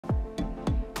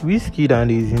WIZKID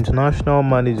and his international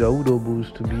manager, who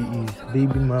doubles to be his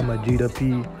baby mama Jada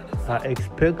P, are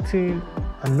expecting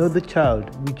another child,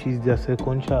 which is their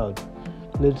second child.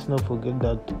 Let's not forget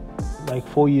that, like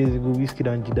 4 years ago,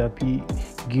 WIZKID and Jada P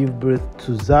gave birth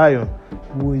to Zion,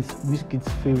 who is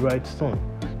WIZKID's favorite son.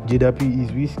 Jada P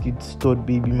is WIZKID's third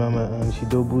baby mama, and she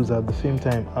doubles at the same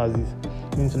time as his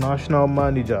international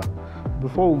manager.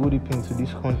 Before we go deep into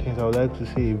this content, I would like to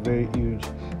say a very huge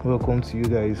welcome to you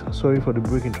guys. Sorry for the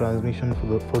break in transmission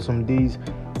for some days.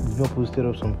 We've not posted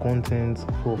up some content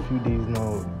for a few days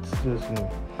now. It's just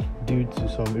due to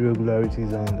some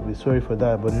irregularities, and we're sorry for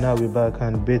that. But now we're back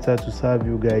and better to serve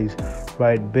you guys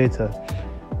right better.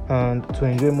 And to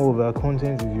enjoy more of our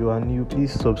content, if you are new,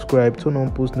 please subscribe, turn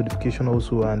on post notification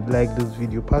also, and like this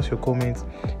video. Pass your comments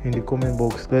in the comment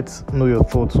box. Let's know your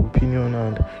thoughts, opinion,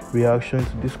 and reaction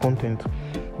to this content.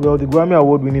 Well, the Grammy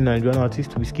Award winning Nigerian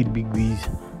artist WIZKID Big Wiz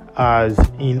has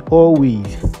in all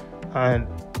ways and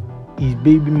his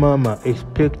baby mama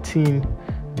expecting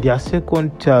their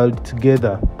second child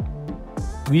together.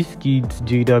 WIZKID's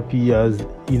Jada P has,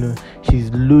 she's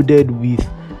loaded with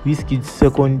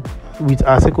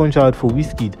our second child for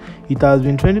WIZKID. It has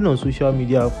been trending on social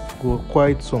media for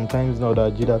quite some times now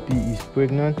that Jada P is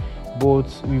pregnant,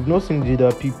 but we've not seen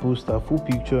Jada P post a full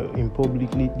picture in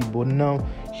public lately. But now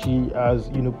she has,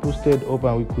 posted up,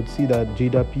 and we could see that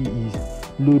Jada P is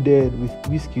loaded with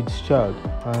WIZKID's child,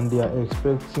 and they are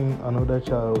expecting another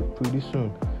child pretty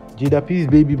soon. Jada P's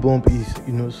baby bump is,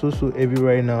 so heavy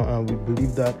right now, and we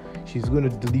believe that she's going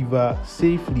to deliver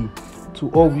safely. To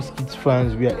all WIZKID's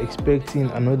fans, we are expecting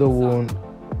another one,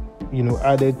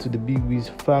 added to the Big Wiz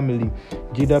family.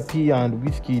 Jada P and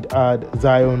WIZKID had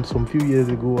Zion some few years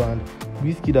ago, and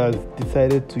WIZKID has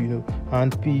decided to,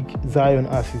 handpick Zion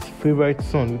as his favorite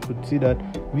son. We could see that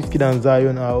WIZKID and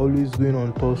Zion are always going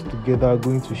on tours together,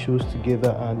 going to shows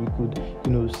together, and we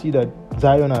could, see that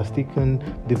Zion has taken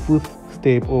the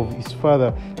footstep of his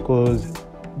father, because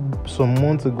some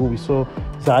months ago we saw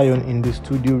Zion in the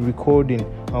studio recording.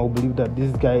 I believe that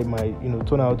this guy might,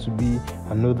 turn out to be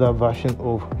another version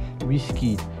of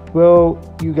WIZKID. Well,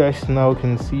 you guys now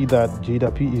can see that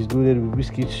Jada P is loaded with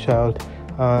WIZKID's child,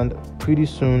 and pretty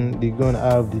soon they're gonna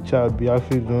have the child. We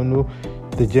actually don't know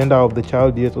the gender of the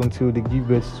child yet until they give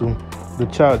birth to the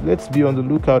child. Let's be on the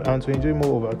lookout, and to enjoy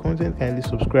more of our content, kindly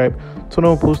subscribe, turn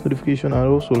on post notification, and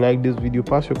also like this video.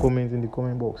 Pass your comments in the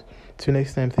comment box. Till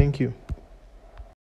next time, thank you.